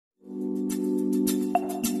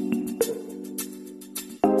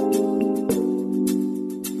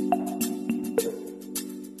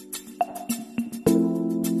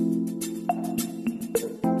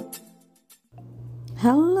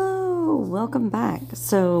welcome back.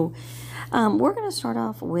 So we're going to start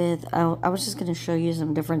off with, I was just going to show you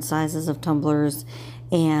some different sizes of tumblers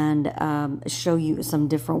and show you some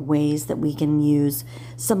different ways that we can use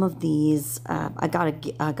some of these. I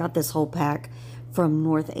got this whole pack from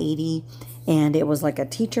Northeitghty, and it was like a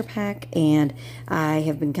teacher pack, and I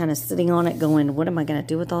have been kind of sitting on it going, what am I going to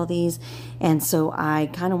do with all these? And so I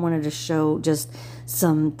kind of wanted to show just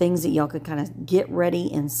some things that y'all could kind of get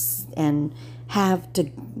ready and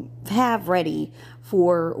have ready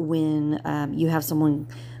for when you have someone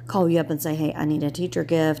call you up and say, hey, I need a teacher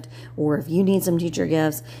gift, or if you need some teacher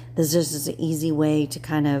gifts, this is just an easy way to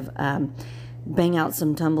kind of bang out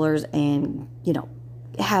some tumblers and, you know,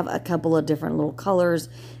 have a couple of different little colors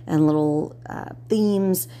and little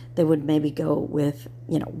themes that would maybe go with,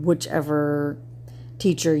 you know, whichever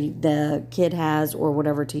teacher the kid has or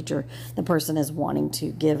whatever teacher the person is wanting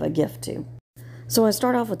to give a gift to. So I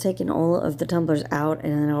start off with taking all of the tumblers out,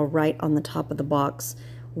 and then I'll write on the top of the box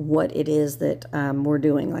what it is that we're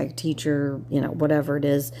doing, like teacher, you know, whatever it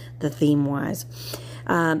is, the theme wise.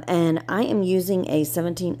 And I am using a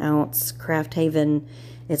 17-ounce Craft Haven.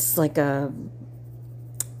 It's like a,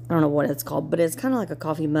 I don't know what it's called, but it's kind of like a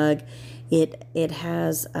coffee mug. It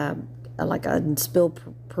has like a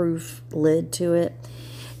spill-proof lid to it,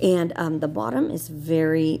 and the bottom is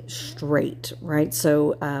very straight, right?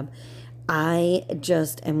 So I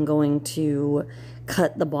just am going to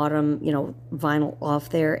cut the bottom, you know, vinyl off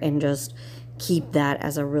there and just keep that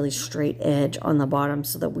as a really straight edge on the bottom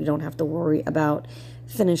so that we don't have to worry about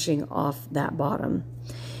finishing off that bottom.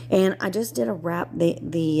 And I just did a wrap.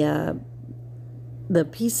 The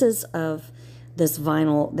pieces of this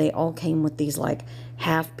vinyl, they all came with these like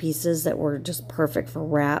half pieces that were just perfect for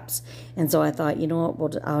wraps. And so I thought, you know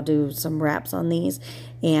what, I'll do some wraps on these,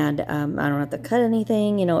 and I don't have to cut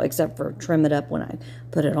anything, you know, except for trim it up when I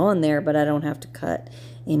put it on there, but I don't have to cut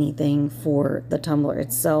anything for the tumbler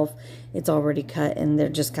itself. It's already cut, and they're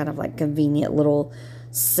just kind of like convenient little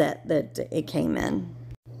set that it came in.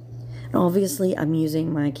 And obviously I'm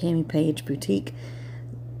using my Cami Page Boutique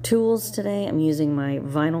tools today. I'm using my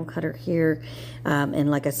vinyl cutter here, and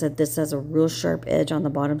like I said, this has a real sharp edge on the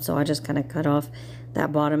bottom, so I just kind of cut off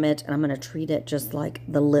that bottom edge, and I'm going to treat it just like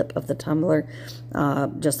the lip of the tumbler,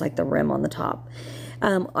 just like the rim on the top.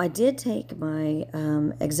 I did take my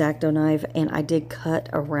X-Acto knife, and I did cut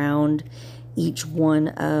around each one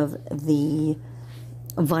of the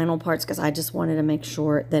vinyl parts because I just wanted to make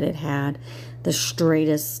sure that it had the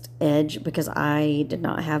straightest edge, because I did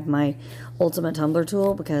not have my ultimate tumbler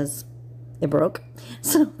tool because it broke.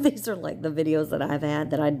 So these are like the videos that I've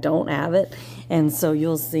had that I don't have it, and so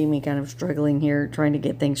you'll see me kind of struggling here trying to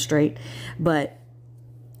get things straight. But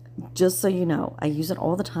just so you know, I use it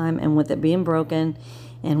all the time, and with it being broken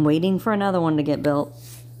and waiting for another one to get built,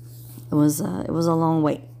 it was a long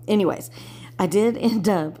wait. Anyways, I did end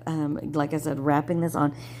up, like I said, wrapping this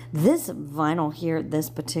on. This vinyl here, this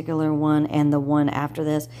particular one and the one after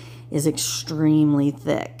this, is extremely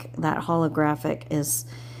thick. That holographic is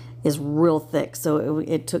real thick, so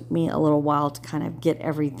it took me a little while to kind of get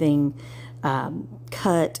everything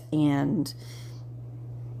cut and,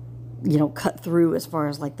 you know, cut through as far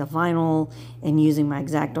as like the vinyl, and using my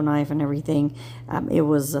X-Acto knife and everything. It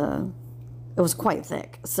was quite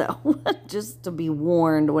thick, so just to be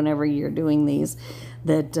warned whenever you're doing these,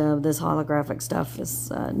 that this holographic stuff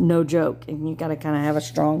is no joke, and you got to kind of have a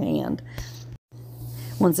strong hand.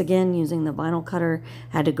 Once again, using the vinyl cutter,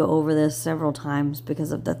 had to go over this several times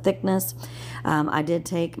because of the thickness. I did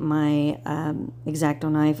take my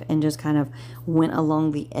X-Acto knife and just kind of went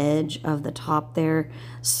along the edge of the top there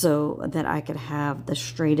so that I could have the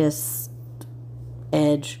straightest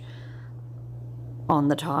edge on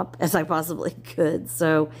the top as I possibly could.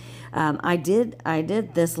 So I did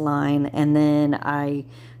this line, and then I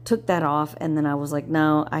took that off, and then I was like,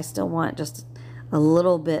 no, I still want just a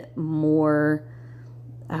little bit more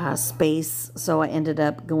space, so I ended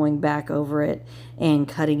up going back over it and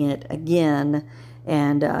cutting it again,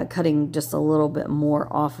 and cutting just a little bit more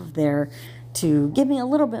off of there to give me a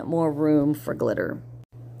little bit more room for glitter.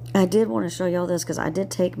 I did want to show y'all this because I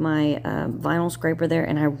did take my vinyl scraper there,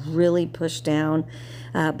 and I really pushed down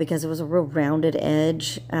because it was a real rounded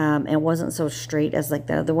edge, and it wasn't so straight as like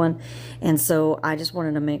the other one, and so I just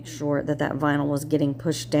wanted to make sure that that vinyl was getting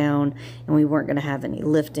pushed down and we weren't going to have any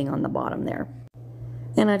lifting on the bottom there.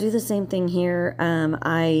 And I do the same thing here.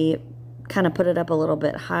 I kind of put it up a little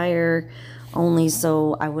bit higher, only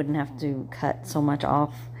so I wouldn't have to cut so much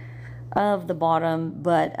off of the bottom,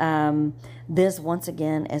 but this once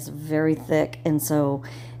again is very thick, and so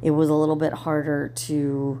it was a little bit harder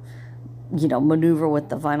to, you know, maneuver with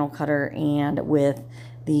the vinyl cutter and with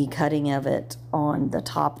the cutting of it on the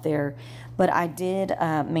top there. But I did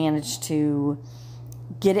manage to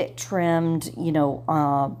get it trimmed, you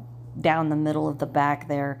know, down the middle of the back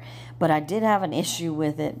there. But I did have an issue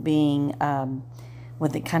with it being,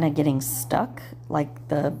 with it kind of getting stuck, like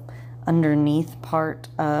the underneath part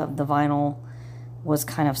of the vinyl was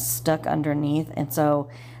kind of stuck underneath. And so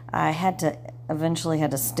I eventually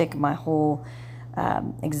had to stick my whole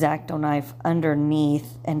X-Acto knife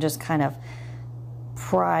underneath and just kind of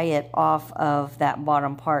pry it off of that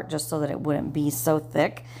bottom part just so that it wouldn't be so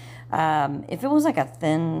thick. If it was like a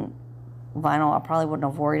thin vinyl, I probably wouldn't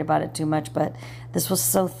have worried about it too much, but this was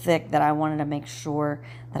so thick that I wanted to make sure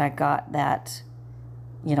that I got that,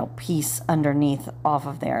 you know, piece underneath off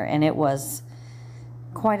of there, and it was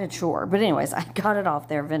quite a chore. But anyways, I got it off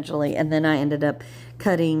there eventually, and then I ended up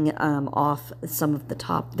cutting off some of the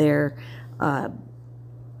top there,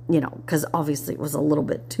 you know, because obviously it was a little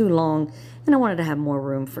bit too long, and I wanted to have more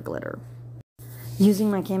room for glitter. Using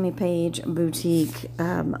my Cami Page Boutique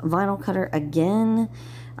vinyl cutter again,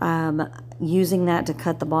 using that to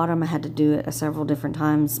cut the bottom. I had to do it several different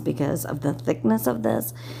times because of the thickness of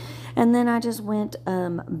this. And then I just went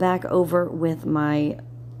back over with my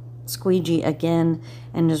squeegee again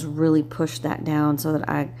and just really pushed that down so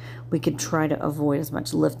that we could try to avoid as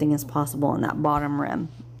much lifting as possible on that bottom rim.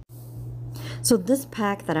 So this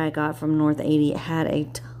pack that I got from Northeitghty had a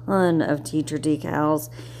ton of teacher decals.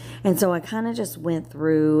 And so I kind of just went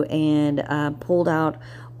through and pulled out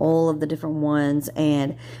all of the different ones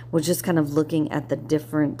and was just kind of looking at the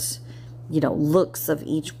different, you know, looks of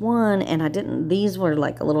each one. And these were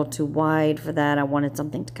like a little too wide for that. I wanted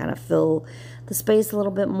something to kind of fill the space a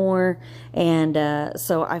little bit more. And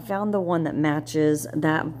so I found the one that matches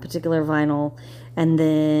that particular vinyl. And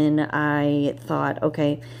then I thought,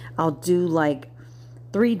 okay, I'll do like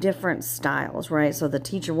 3 different styles, right? So the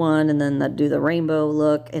teacher one, and then do the rainbow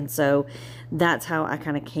look. And so that's how I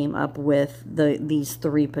kind of came up with these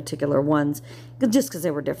 3 particular ones, just because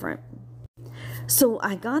they were different. So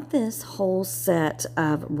I got this whole set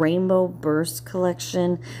of Rainbow Burst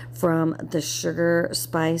collection from the Sugar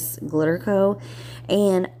Spice Glitter Co.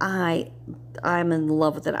 And I'm in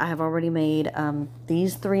love with it. I have already made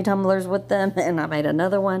these 3 tumblers with them, and I made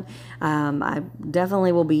another one. I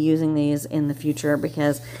definitely will be using these in the future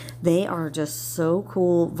because they are just so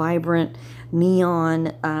cool, vibrant, neon,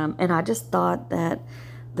 and I just thought that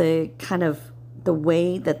the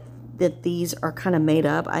way that these are kind of made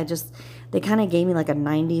up, they kind of gave me like a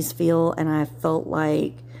 90s feel, and I felt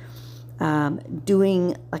like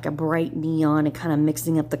doing like a bright neon and kind of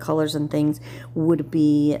mixing up the colors and things would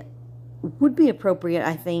be appropriate.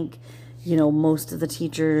 I think, you know, most of the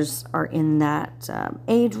teachers are in that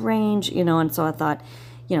age range, you know, and so I thought,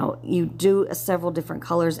 you know, you do several different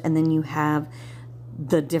colors and then you have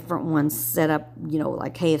the different ones set up, you know,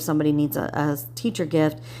 like, hey, if somebody needs a teacher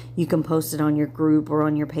gift, you can post it on your group or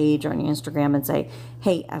on your page or on your Instagram and say,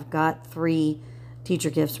 hey, I've got 3 teacher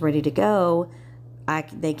gifts ready to go.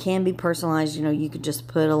 They can be personalized. You know, you could just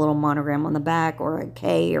put a little monogram on the back or a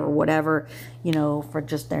K or whatever, you know, for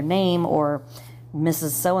just their name, or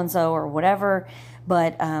Mrs. So-and-so or whatever.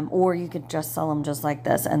 But, or you could just sell them just like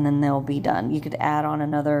this and then they'll be done. You could add on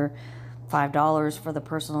another $5 for the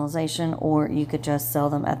personalization, or you could just sell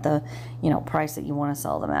them at the, you know, price that you want to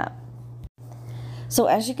sell them at. So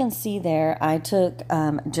as you can see there, I took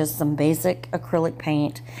just some basic acrylic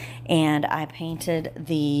paint and I painted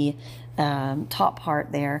the top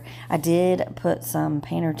part there. I did put some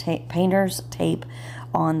painter's tape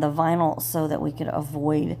on the vinyl so that we could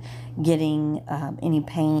avoid getting any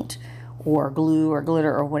paint or glue or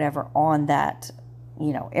glitter or whatever on that,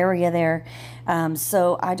 you know, area there.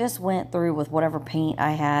 So I just went through with whatever paint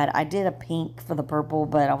I had. I did a pink for the purple,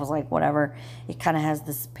 but I was like, whatever. It kind of has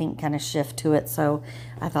this pink kind of shift to it, so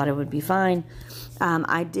I thought it would be fine.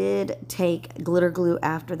 I did take glitter glue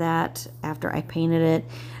after that, after I painted it,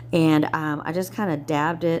 and I just kind of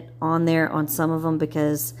dabbed it on there on some of them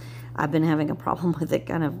because I've been having a problem with it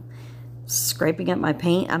kind of scraping up my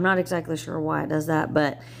paint. I'm not exactly sure why it does that,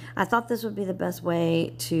 but I thought this would be the best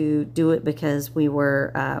way to do it because we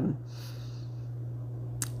were,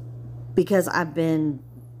 because I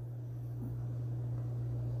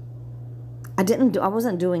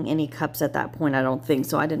wasn't doing any cups at that point, I don't think,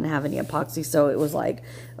 so I didn't have any epoxy, so it was like,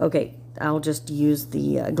 okay, I'll just use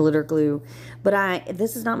the glitter glue. But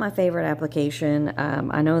this is not my favorite application.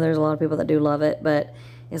 I know there's a lot of people that do love it, but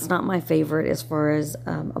it's not my favorite as far as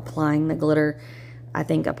applying the glitter. I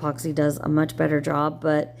think epoxy does a much better job,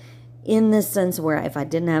 but in this sense where if I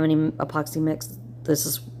didn't have any epoxy mix, this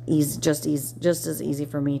is just as easy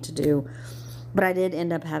for me to do. But I did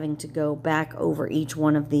end up having to go back over each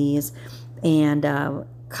one of these and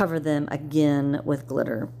cover them again with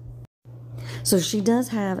glitter. So she does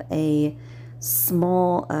have a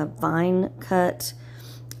small vine cut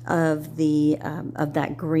of the of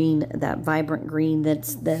that green, that vibrant green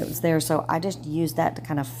that's there. So I just used that to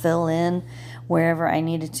kind of fill in wherever I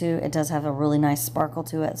needed to. It does have a really nice sparkle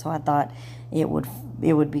to it, so I thought it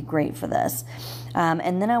would be great for this.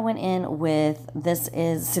 And then I went in with this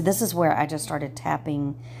is where I just started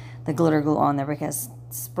tapping the glitter glue on there, because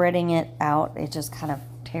spreading it out, it just kind of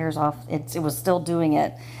tears off. It was still doing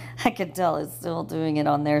it. I could tell it's still doing it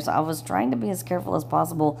on there. So I was trying to be as careful as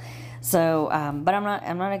possible. So, but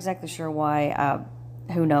I'm not exactly sure why.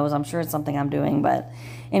 Who knows? I'm sure it's something I'm doing. But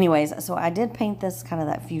anyways, so I did paint this kind of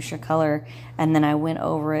that fuchsia color, and then I went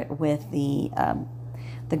over it with the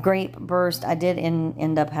grape burst. I did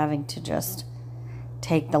end up having to just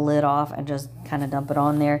take the lid off and just kind of dump it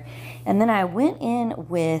on there. And then I went in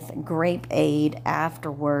with Grape Aid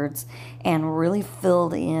afterwards and really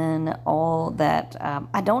filled in all that.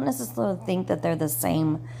 I don't necessarily think that they're the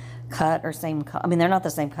same cut or same color. I mean, they're not the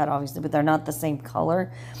same cut, obviously, but they're not the same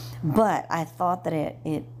color. But I thought that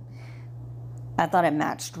it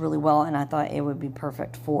matched really well, and I thought it would be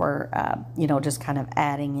perfect for, you know, just kind of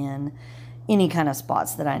adding in any kind of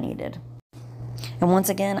spots that I needed. And once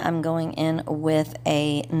again, I'm going in with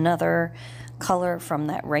another color from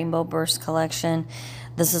that Rainbow Burst collection.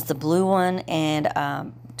 This is the blue one, and I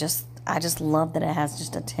just love that it has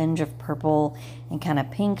just a tinge of purple and kind of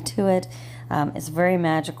pink to it. It's very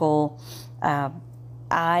magical.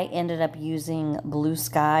 I ended up using Blue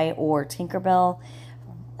Sky or Tinkerbell.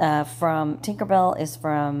 Tinkerbell is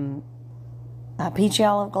from Peachy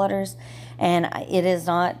Olive Glitters, and it is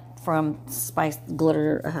not from Spice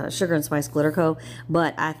Glitter, Sugar and Spice Glitter Co.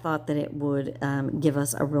 But I thought that it would give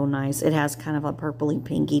us a real nice, it has kind of a purpley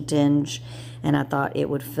pinky tinge, and I thought it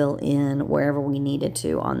would fill in wherever we needed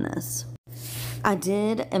to on this. I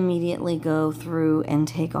did immediately go through and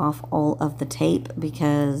take off all of the tape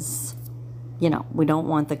because, you know, we don't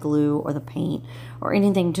want the glue or the paint or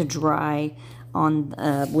anything to dry on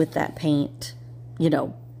with that paint, you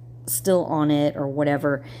know, still on it or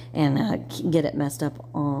whatever, and get it messed up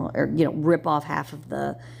or, you know, rip off half of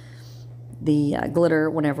the glitter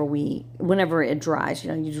whenever it dries.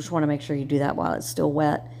 You know, you just want to make sure you do that while it's still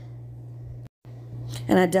wet.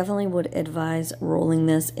 And I definitely would advise rolling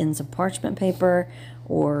this in some parchment paper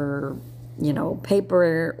or, you know,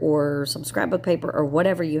 paper or some scrapbook paper or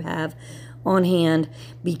whatever you have on hand,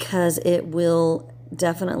 because it will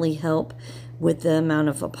definitely help with the amount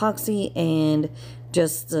of epoxy and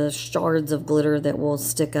just the shards of glitter that will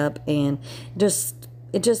stick up, and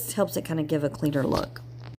it just helps it kind of give a cleaner look.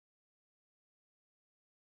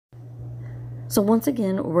 So once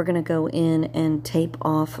again, we're going to go in and tape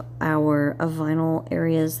off our vinyl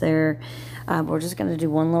areas there. We're just going to do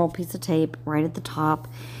one little piece of tape right at the top,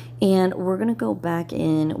 and we're going to go back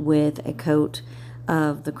in with a coat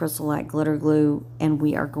of the Crystal glitter glue, and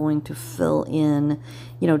we are going to fill in,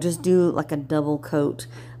 you know, just do like a double coat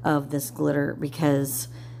of this glitter, because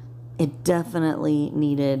it definitely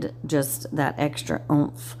needed just that extra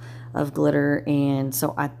oomph of glitter. And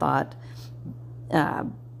so I thought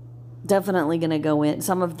definitely going to go in.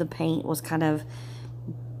 Some of the paint was kind of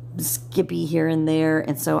skippy here and there,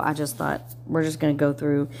 and so I just thought we're just going to go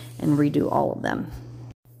through and redo all of them.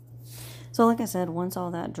 So like I said, once all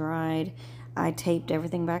that dried, I taped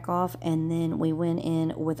everything back off, and then we went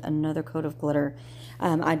in with another coat of glitter.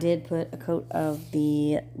 I did put a coat of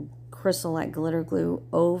the Crystal glitter glue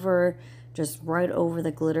over, just right over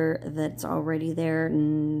the glitter that's already there,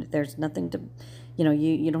 and there's nothing to, you know,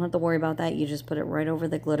 you don't have to worry about that. You just put it right over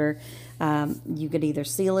the glitter. You could either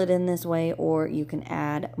seal it in this way, or you can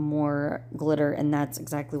add more glitter, and that's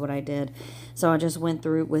exactly what I did. So I just went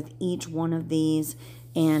through with each one of these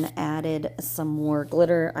and added some more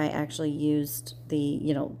glitter. I actually used the,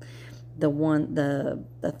 you know,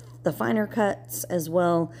 the finer cuts as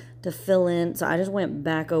well to fill in. So I just went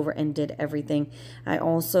back over and did everything. I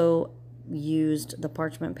also used the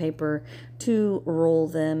parchment paper to roll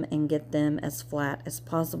them and get them as flat as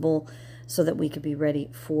possible so that we could be ready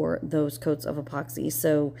for those coats of epoxy.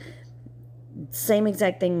 So same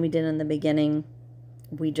exact thing we did in the beginning.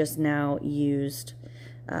 We just now used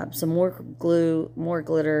some more glue, more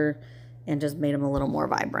glitter, and just made them a little more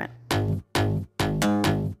vibrant.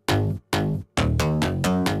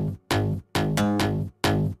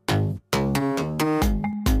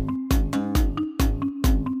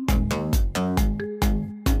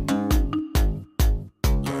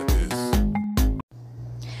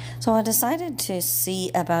 So I decided to see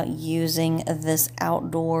about using this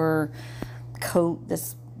outdoor coat,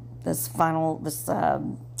 this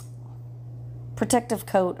protective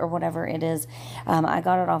coat or whatever it is. I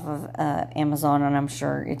got it off of Amazon, and I'm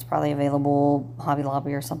sure it's probably available Hobby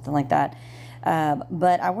Lobby or something like that.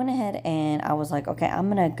 But I went ahead and I was like, okay, I'm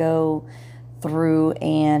going to go through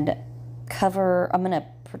and I'm going to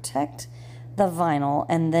protect the vinyl,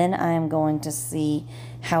 and then I'm going to see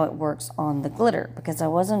how it works on the glitter, because I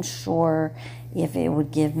wasn't sure if it would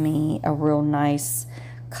give me a real nice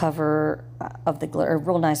cover of the glitter, a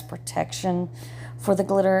real nice protection for the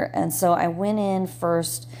glitter. And so I went in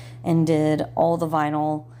first and did all the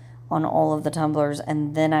vinyl on all of the tumblers,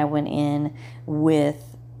 and then I went in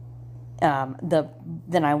with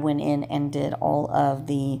then I went in and did all of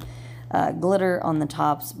the glitter on the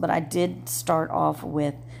tops. But I did start off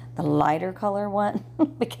with the lighter color one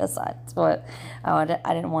because that's what I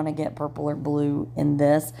didn't want to get purple or blue in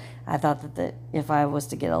this. I thought that if I was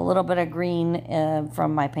to get a little bit of green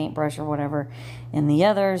from my paintbrush or whatever in the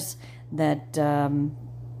others, that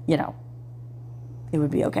you know, it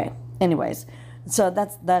would be okay. Anyways, so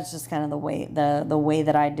that's just kind of the way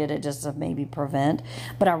that I did it, just to maybe prevent.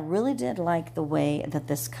 But I really did like the way that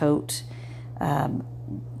this coat,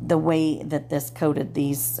 coated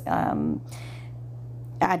these.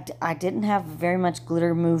 I didn't have very much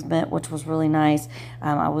glitter movement, which was really nice.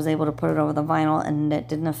 I was able to put it over the vinyl, and it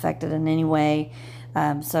didn't affect it in any way.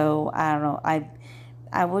 So I don't know.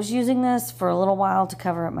 I was using this for a little while to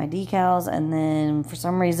cover up my decals, and then for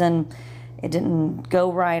some reason it didn't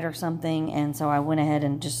go right or something, and so I went ahead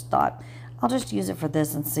and just thought, I'll just use it for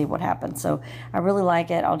this and see what happens. So I really like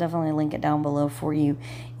it. I'll definitely link it down below for you,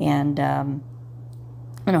 and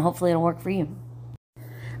hopefully it'll work for you.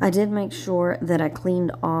 I did make sure that I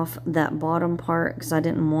cleaned off that bottom part, because I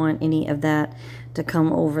didn't want any of that to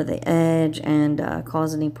come over the edge and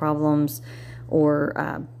cause any problems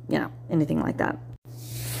or anything like that.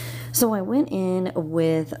 So I went in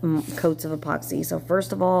with coats of epoxy. So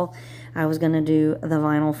first of all, I was going to do the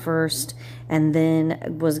vinyl first, and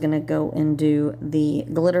then was going to go and do the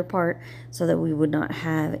glitter part so that we would not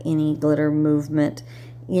have any glitter movement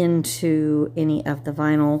into any of the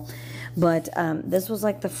vinyl. But this was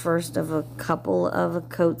like the first of a couple of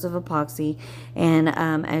coats of epoxy, and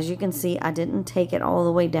as you can see, I didn't take it all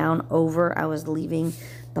the way down over. I was leaving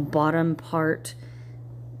the bottom part,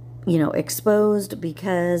 you know, exposed,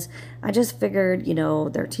 because I just figured, you know,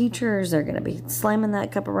 they're teachers, they're going to be slamming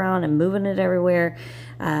that cup around and moving it everywhere.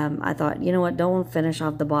 I thought, you know what, don't finish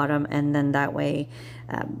off the bottom, and then that way,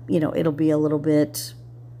 you know, it'll be a little bit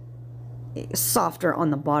softer on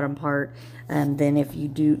the bottom part. And then if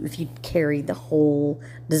you carry the whole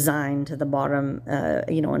design to the bottom,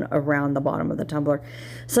 you know, and around the bottom of the tumbler.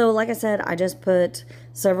 So like I said, I just put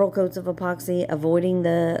several coats of epoxy, avoiding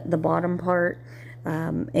the bottom part,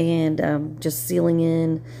 and just sealing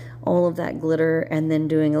in all of that glitter, and then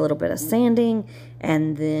doing a little bit of sanding,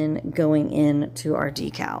 and then going into our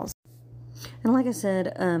decals. And like I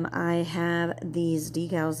said, I have these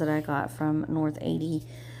decals that I got from Northeitghty,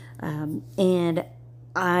 and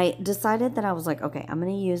I decided that I was like, okay, I'm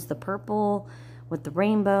going to use the purple with the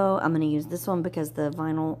rainbow. I'm going to use this one because the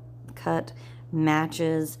vinyl cut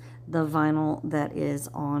matches the vinyl that is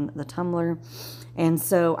on the tumbler. And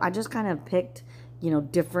so I just kind of picked, you know,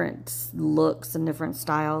 different looks and different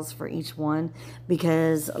styles for each one,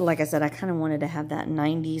 because like I said, I kind of wanted to have that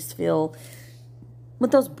 90s feel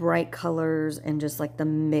with those bright colors and just like the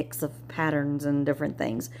mix of patterns and different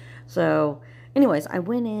things. So anyways, I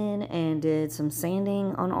went in and did some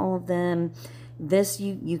sanding on all of them. This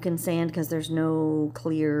you can sand because there's no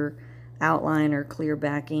clear outline or clear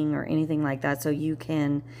backing or anything like that. So you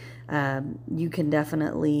can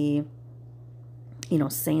definitely, you know,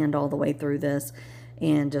 sand all the way through this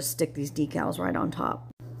and just stick these decals right on top.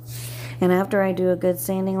 And after I do a good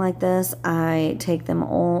sanding like this, I take them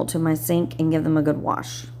all to my sink and give them a good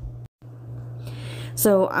wash.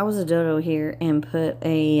 So I was a dodo here and put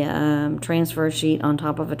a transfer sheet on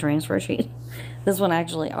top of a transfer sheet. This one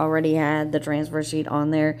actually already had the transfer sheet on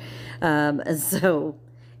there. So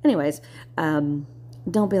anyways,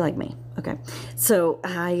 don't be like me. Okay. So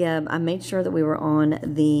I made sure that we were on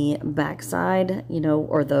the back side, you know,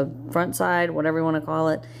 or the front side, whatever you want to call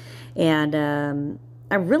it. And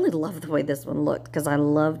I really loved the way this one looked, because I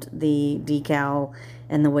loved the decal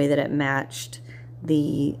and the way that it matched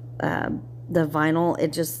the vinyl.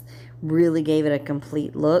 It just really gave it a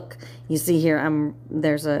complete look. You see here,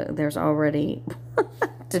 there's already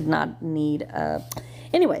did not need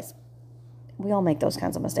anyways, we all make those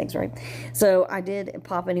kinds of mistakes, right? So I did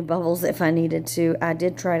pop any bubbles if I needed to. I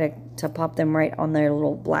did try to pop them right on their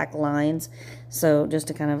little black lines, so just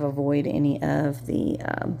to kind of avoid any of the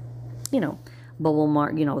you know, bubble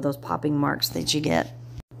mark, you know, those popping marks that you get.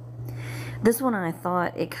 This one, I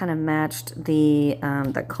thought it kind of matched the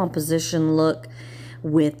composition look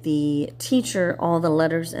with the teacher, all the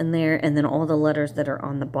letters in there, and then all the letters that are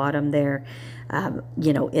on the bottom there.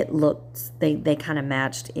 You know, it looked, they kind of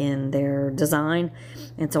matched in their design,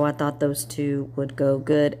 and so I thought those two would go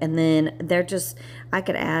good. And then they're just, I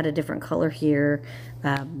could add a different color here,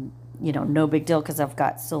 you know, no big deal, because I've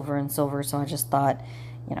got silver and silver, so I just thought,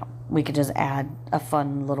 you know, we could just add a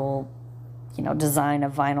fun little, you know, design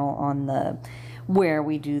of vinyl on the, where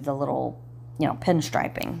we do the little, you know,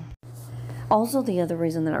 pinstriping. Also, the other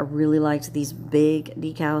reason that I really liked these big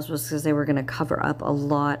decals was because they were going to cover up a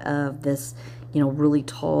lot of this, you know, really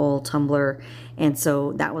tall tumbler. And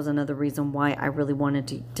so that was another reason why I really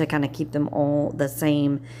wanted to kind of keep them all the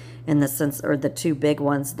same, in the sense, or the two big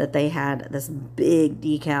ones, that they had this big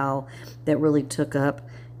decal that really took up,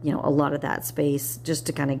 you know, a lot of that space, just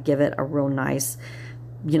to kind of give it a real nice,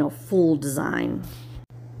 you know, full design.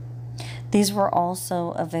 These were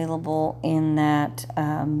also available in that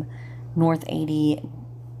Northeitghty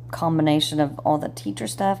combination of all the teacher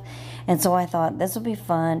stuff, and so I thought this would be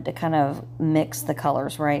fun to kind of mix the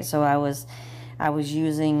colors, right? So I was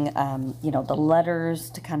using you know, the letters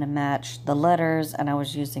to kind of match the letters, and I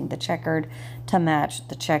was using the checkered to match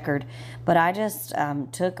the checkered. But I just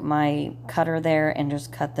took my cutter there and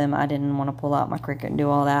just cut them. I didn't want to pull out my Cricut and do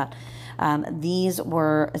all that.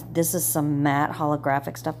 This is some matte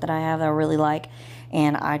holographic stuff that I have that I really like,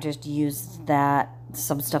 and I just used that,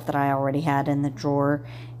 some stuff that I already had in the drawer,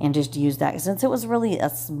 and just used that. Since it was really a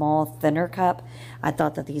small, thinner cup, I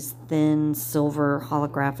thought that these thin silver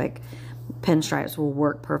holographic pinstripes will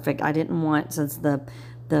work perfect. I didn't want, since the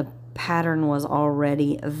pattern was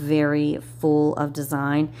already very full of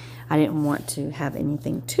design, I didn't want to have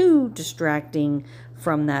anything too distracting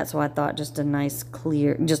from that. So I thought just a nice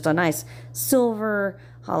clear, just a nice silver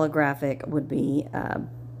holographic would be,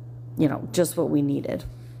 you know, just what we needed.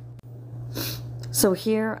 So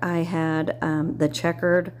here I had the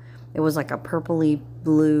checkered. It was like a purpley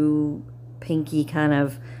blue, pinky kind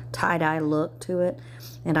of tie-dye look to it,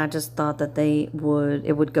 and I just thought that it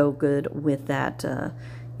would go good with that,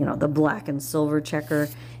 you know, the black and silver checker.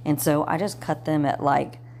 And so I just cut them at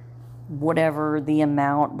like whatever the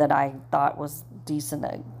amount that I thought was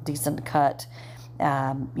decent cut,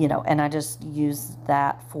 you know, and I just used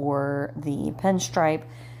that for the pinstripe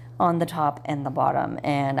on the top and the bottom.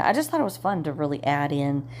 And I just thought it was fun to really add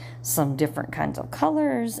in some different kinds of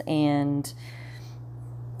colors, and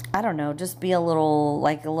I don't know, just be a little,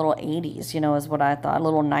 like a little 80s, you know, is what I thought. A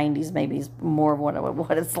little 90s maybe is more of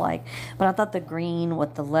what it's like. But I thought the green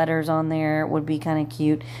with the letters on there would be kind of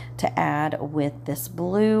cute to add with this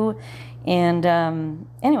blue. And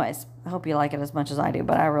anyways, I hope you like it as much as I do,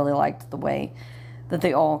 but I really liked the way that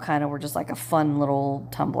they all kind of were just like a fun little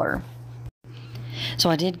tumbler. So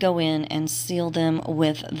I did go in and seal them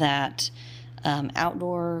with that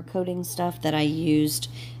outdoor coating stuff that I used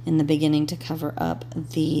in the beginning to cover up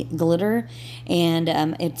the glitter, and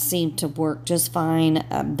it seemed to work just fine.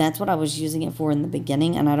 That's what I was using it for in the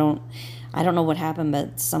beginning, and I don't know what happened,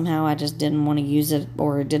 but somehow I just didn't want to use it,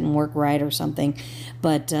 or it didn't work right or something.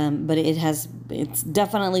 But it's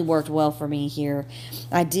definitely worked well for me here.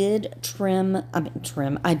 I did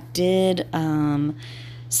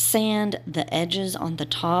sand the edges on the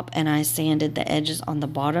top, and I sanded the edges on the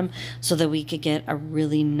bottom so that we could get a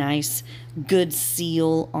really nice, good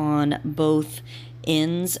seal on both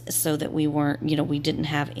ends, so that we weren't, you know, we didn't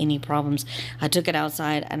have any problems. I took it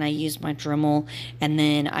outside and I used my Dremel, and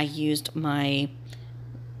then I used my,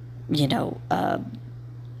 you know,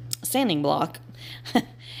 sanding block.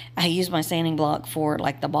 I used my sanding block for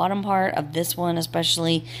like the bottom part of this one,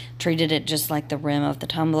 especially treated it just like the rim of the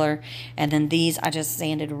tumbler. And then these I just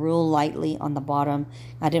sanded real lightly on the bottom.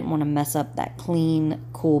 I didn't want to mess up that clean,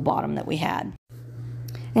 cool bottom that we had.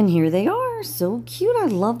 And here they are, so cute. I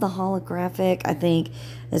love the holographic. I think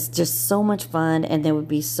it's just so much fun, and they would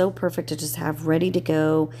be so perfect to just have ready to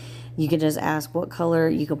go. You can just ask what color.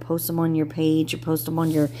 You can post them on your page, you post them on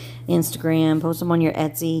your Instagram, post them on your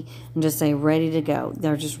Etsy, and just say ready to go.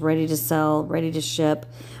 They're just ready to sell, ready to ship,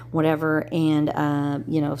 whatever. And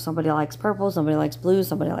you know, if somebody likes purple, somebody likes blue,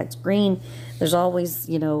 somebody likes green, there's always,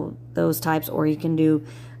 you know, those types. Or you can do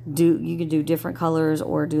different colors,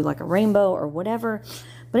 or do like a rainbow or whatever.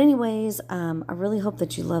 But anyways, I really hope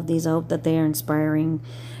that you love these. I hope that they are inspiring,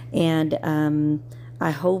 and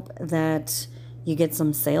I hope that you get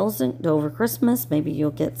some sales over Christmas. Maybe you'll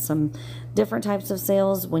get some different types of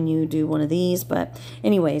sales when you do one of these. But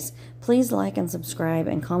anyways, please like and subscribe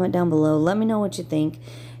and comment down below. Let me know what you think.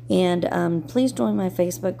 And please join my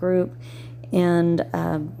Facebook group. And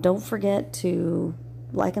don't forget to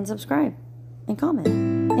like and subscribe. and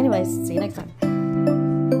comment. Anyways, see you next time.